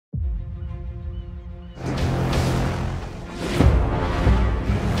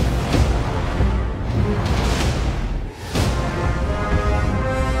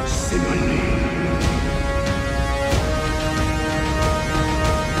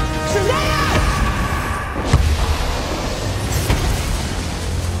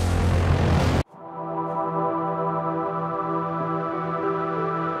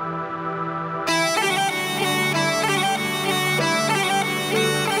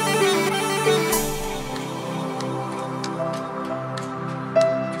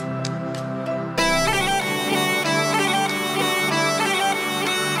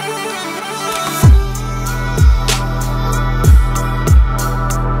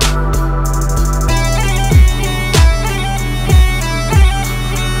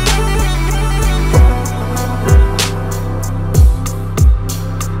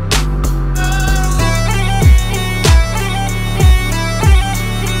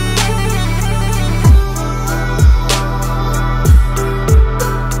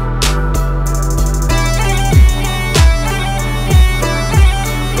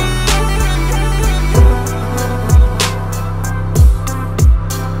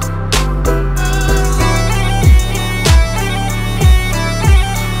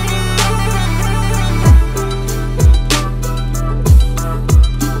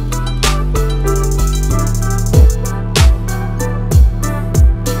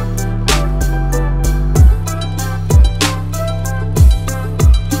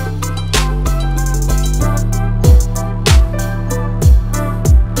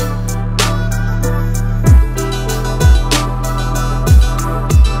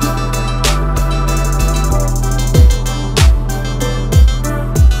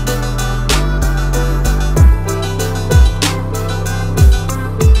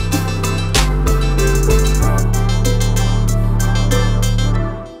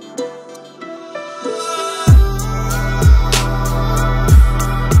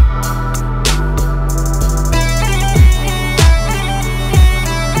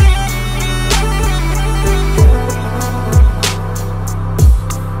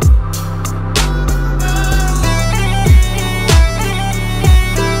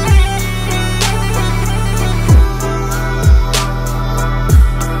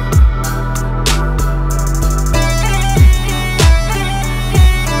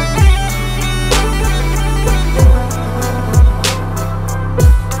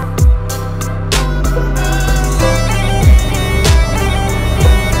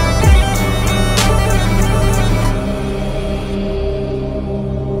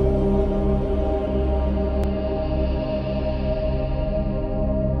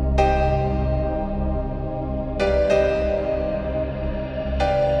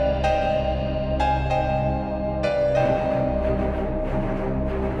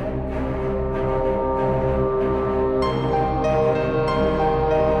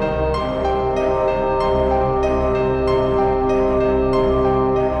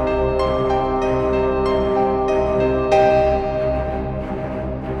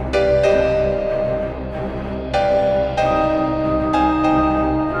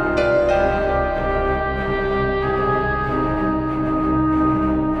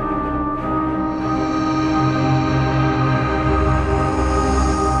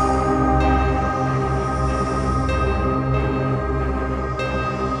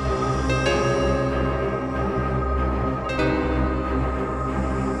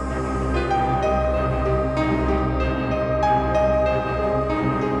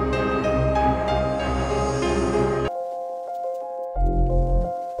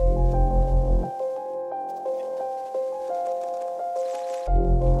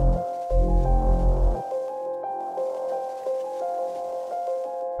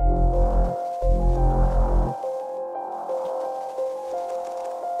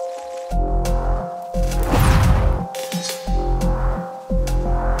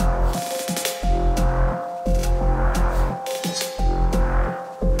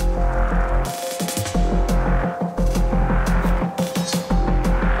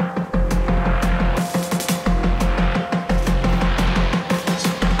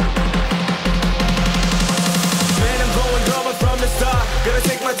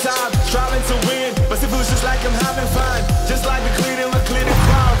my time, striving to win, but still feels just like I'm having fun. Just like the cleaning, we're cleaning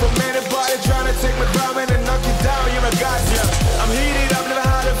crowd. From anybody trying to take my crown and knock you down, you're a god, yeah. I'm heated up, never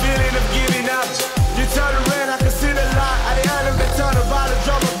had a feeling of giving up. You turn around, I can see the light at the end of the tunnel. By the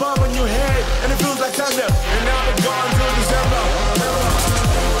drum, a bomb on your head, and it feels like thunder. And now I'm gone till December.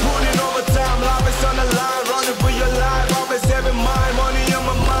 Pulling over time, life is on the line, running for your life. Always having mind, money on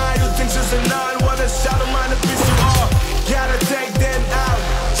my mind. You think she's a nine, wanna shout of mine, the piece you are. Gotta take them out.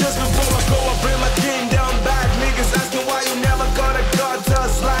 Just before I go, I bring my team down back. Niggas asking why you never gonna cut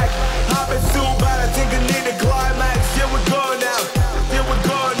us like. I've been too bad, I think I need a climax. Here we go now, here we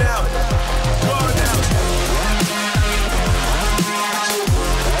go now, go now.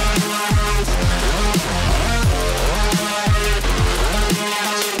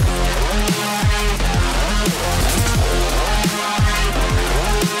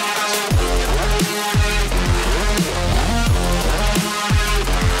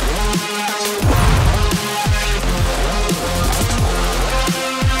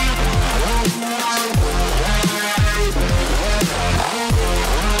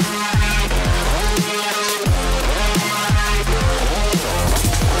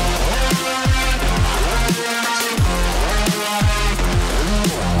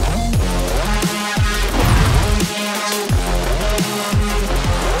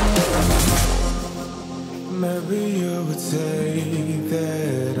 Maybe you would say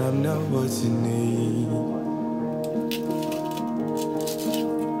that I'm not what you need.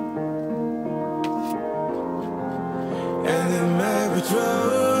 And it may be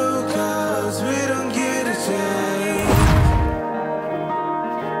true, 'cause we don't get a chance.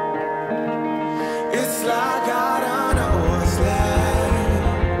 It's like I don't know what's left.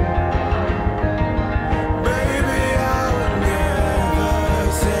 Baby, I would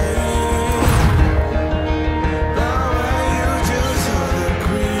never say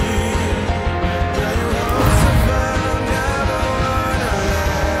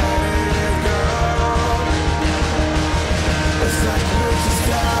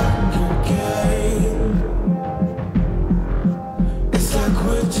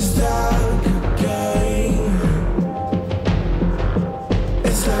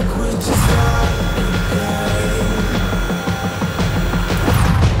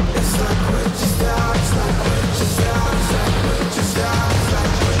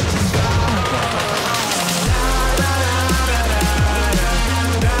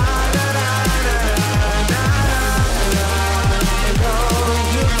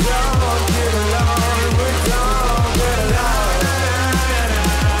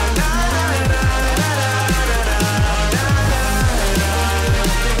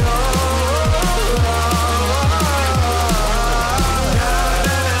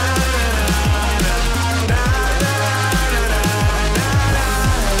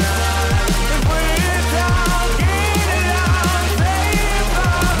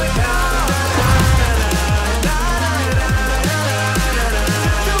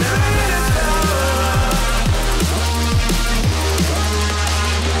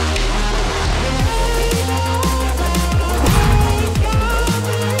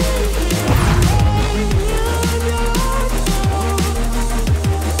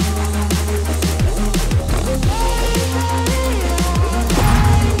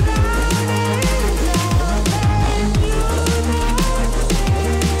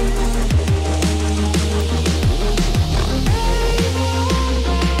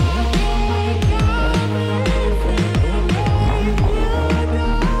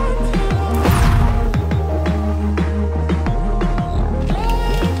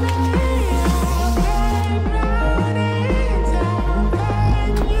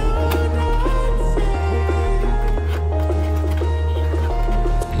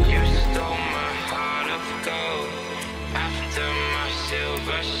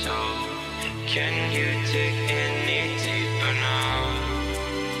can you dig any deeper now?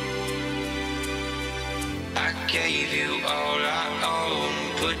 I gave you all I own,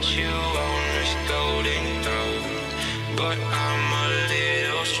 put you on this golden throne, but I'm a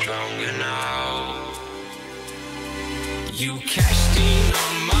little stronger now. You cashed in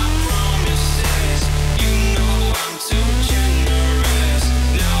on my promises, you know I'm too generous.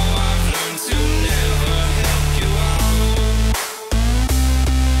 Now I've learned to never help you out,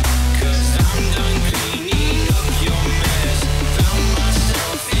 'cause I'm done cleaning up your mess. Found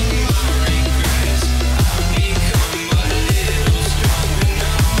myself in my regrets. I've become a little stronger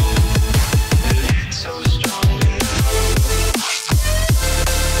now, a little stronger now.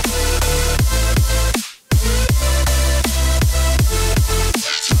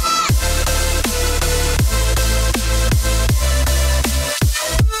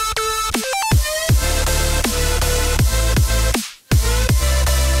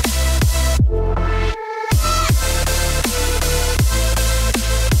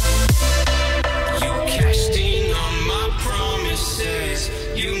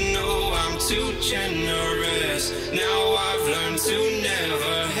 You know I'm too generous. Now I've learned to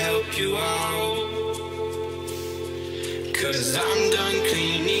never help you out. 'Cause I'm done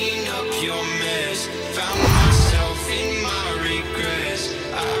cleaning up your mess. Found myself in my regrets.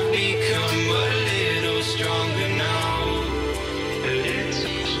 I've become a little stronger now. A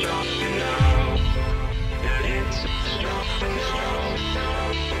little stronger now. A little stronger now.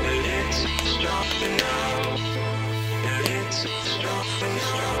 A little stronger now. A little stronger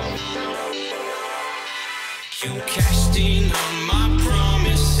now. You cashed in on my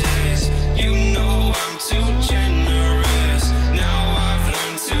promises. You know I'm too generous. Now I've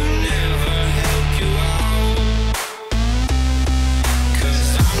learned to never help you out. 'Cause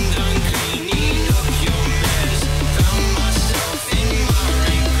I'm done cleaning up your mess. Found myself in my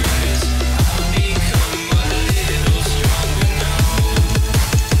regrets. I've become a little stronger now.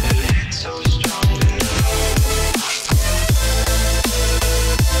 A little stronger now.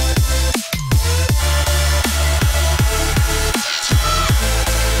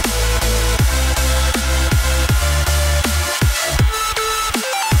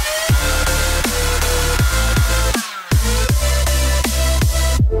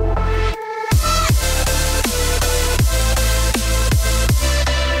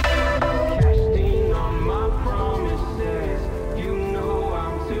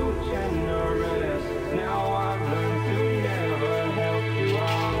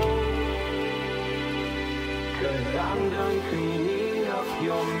 I'm done cleaning up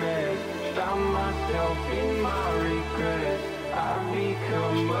your mess. Found myself in my regrets. I've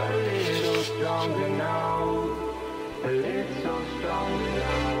become a little stronger now. A little stronger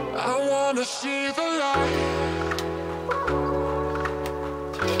now. I wanna see the light.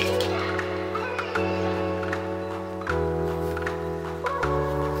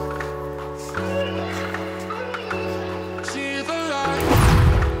 See the light.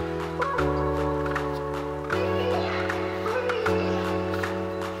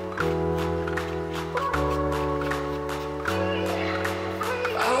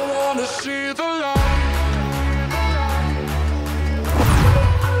 I wanna see the light.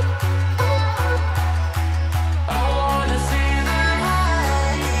 I wanna see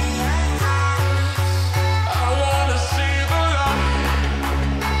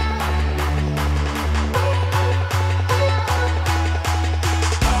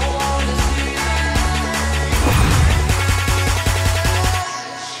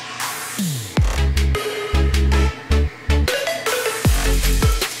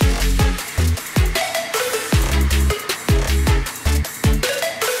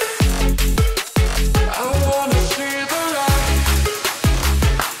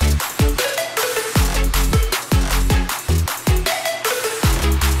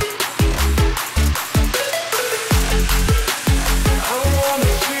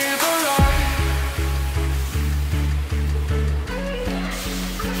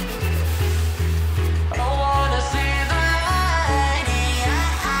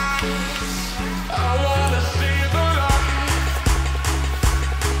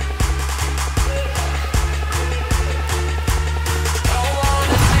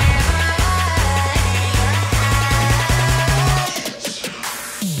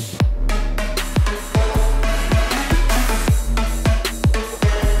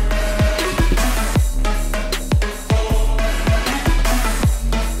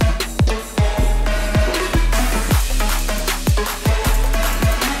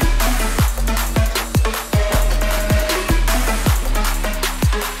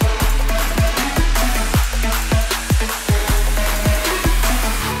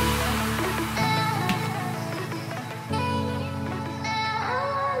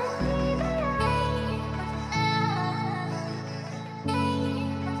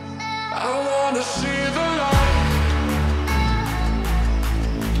the light.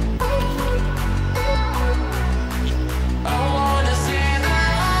 I wanna see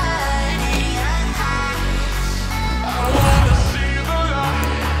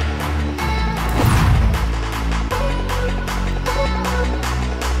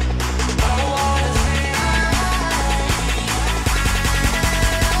the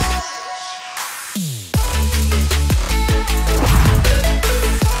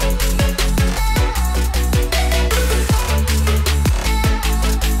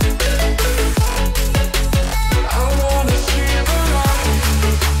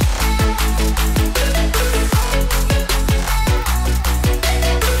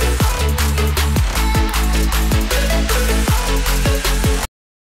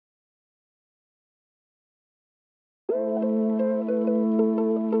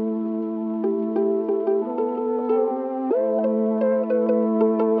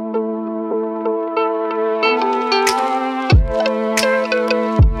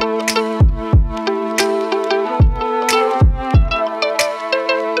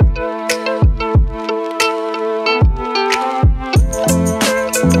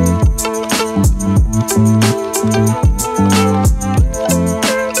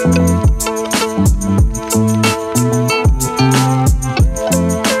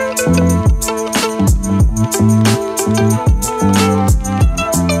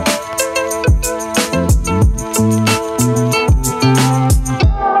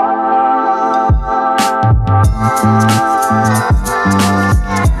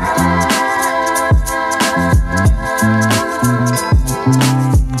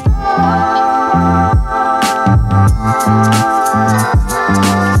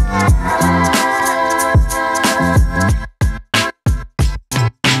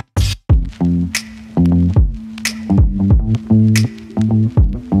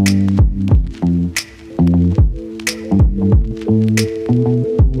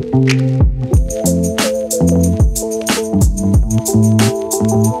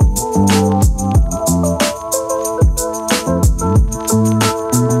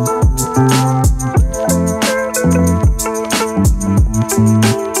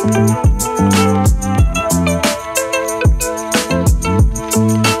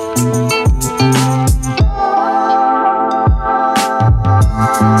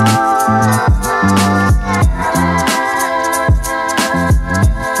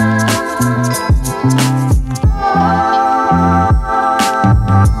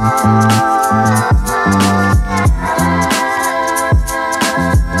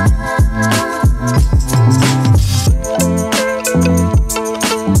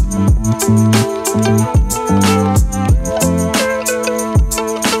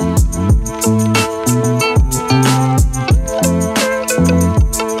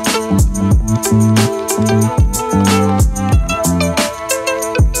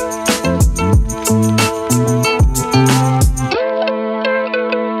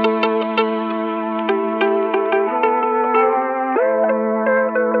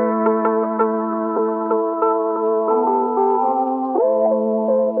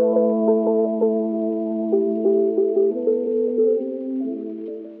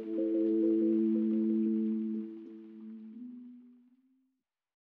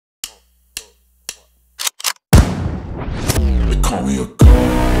call me a god.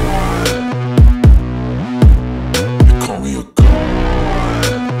 They call me a god.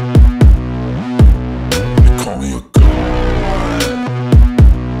 They call me a god.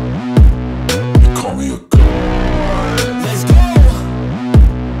 They call me a god. Let's go!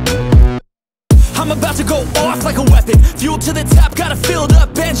 I'm about to go off like a weapon. Fuel to the top, got a filled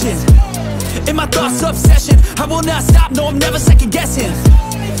up engine. In my thoughts, obsession, I will not stop, no, I'm never second guessing.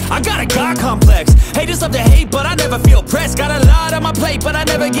 I got a God complex. Haters love to hate, but I never feel pressed. Got a lot on my plate, but I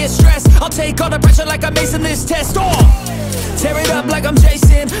never get stressed. I'll take all the pressure like I'm acing this test. Tear it up like I'm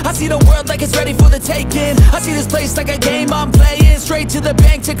Jason. I see the world like it's ready for the taking. I see this place like a game I'm playing. Straight to the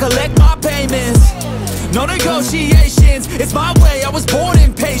bank to collect my payments. No negotiations, it's my way, I was born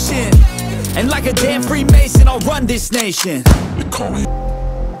impatient. And like a damn Freemason, I'll run this nation. They call me.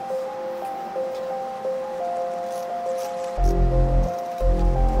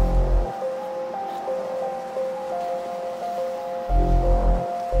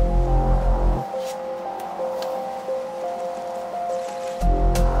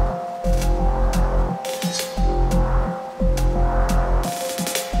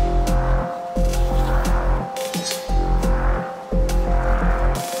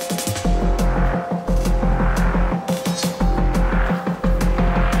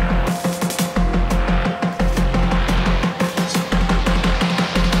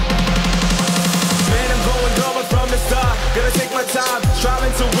 Gonna take my time,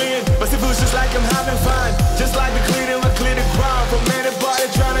 striving to win, but still feels just like I'm having fun. Just like the cleaning, we clear the ground. From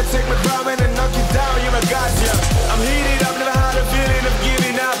anybody trying to take my crown and knock you down, you're a god, yeah. I'm heated up, never had a feeling of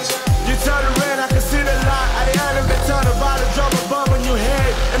giving up. You turn around, I can see the light at the end of the tunnel. By the drop a bomb on your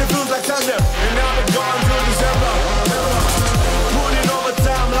head, and it feels like thunder. And now I'm gone till December. Putting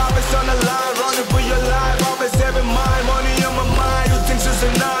overtime, life is on the line, running for your life. Always having mind, money on my mind. You think she's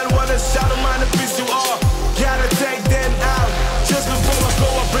a nine, what a shot of mine, the piece you are. Gotta take them out. Just before I go,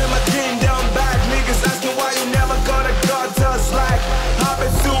 I bring my team down back. Niggas asking why you never got a god just like I've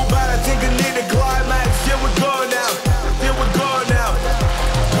been too bad, I think I need a climax. Here we go now, here we go now,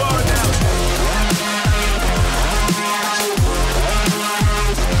 go now.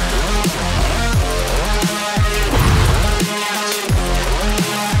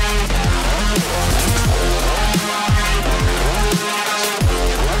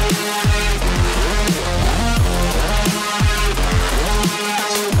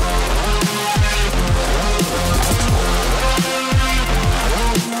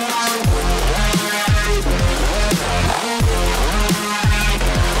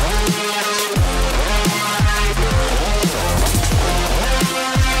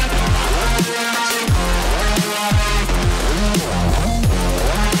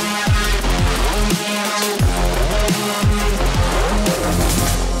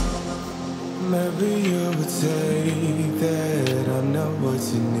 Maybe you would say that I'm not what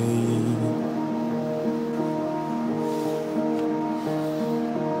you need.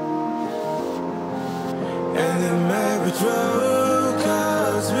 And it may be true,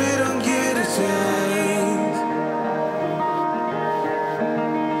 cause we don't get a chance.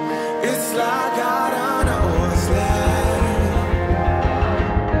 It's like I don't know what's left.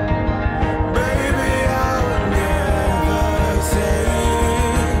 Baby, I would never say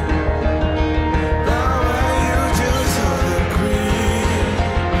the way you just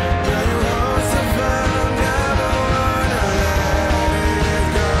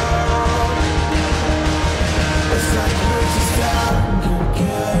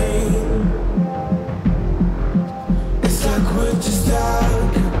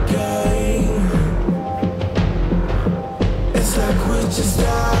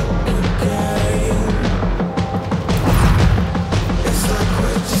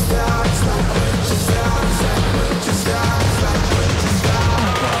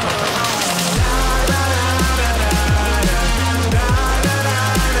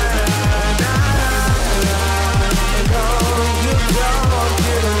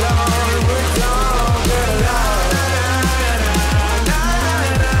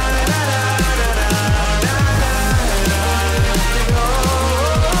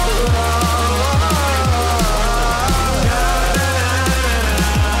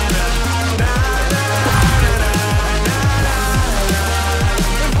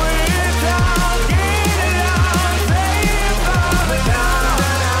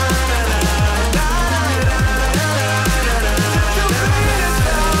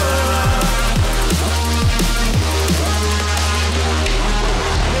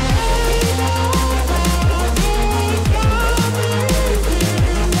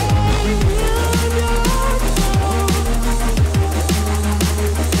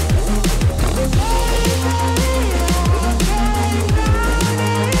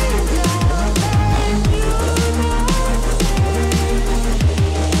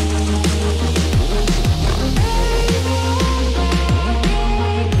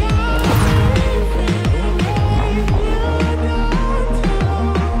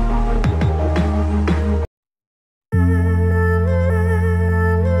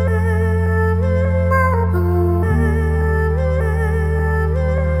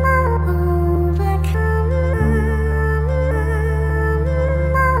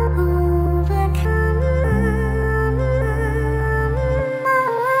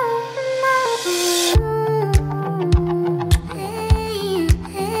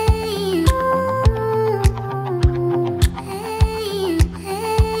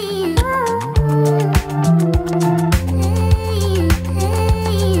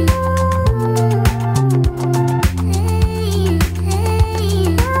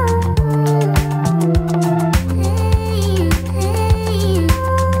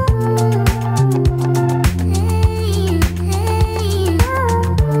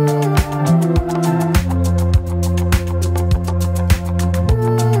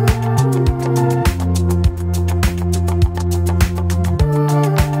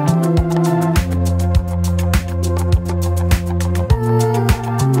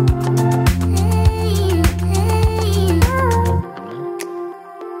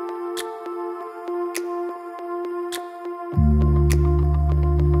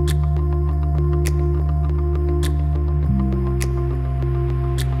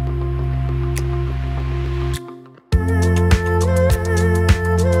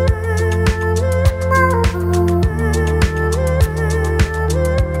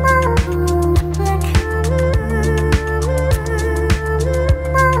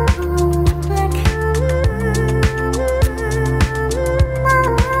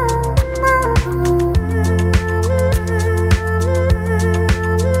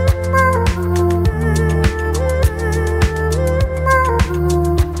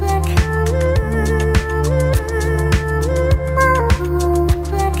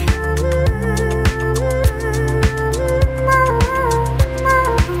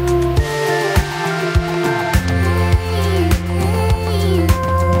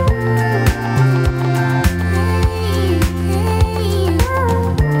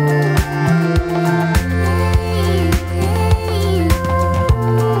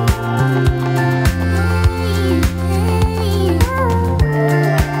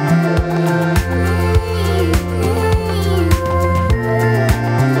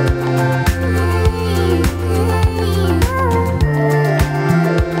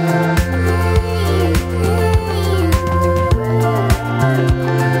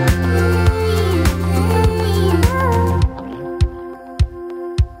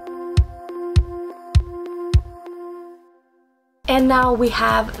And now we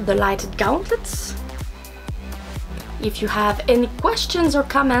have the lighted gauntlets. If you have any questions or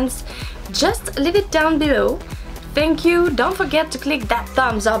comments, just leave it down below. Thank you, don't forget to click that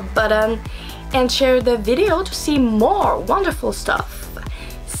thumbs up button and share the video to see more wonderful stuff.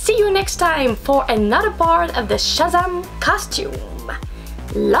 See you next time for another part of the SHAZAM costume.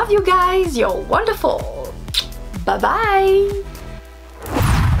 Love you guys, you're wonderful. Bye bye.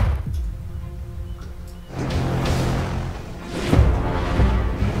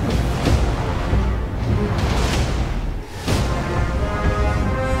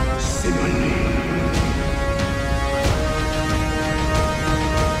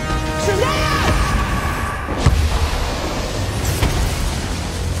 SHAZAM!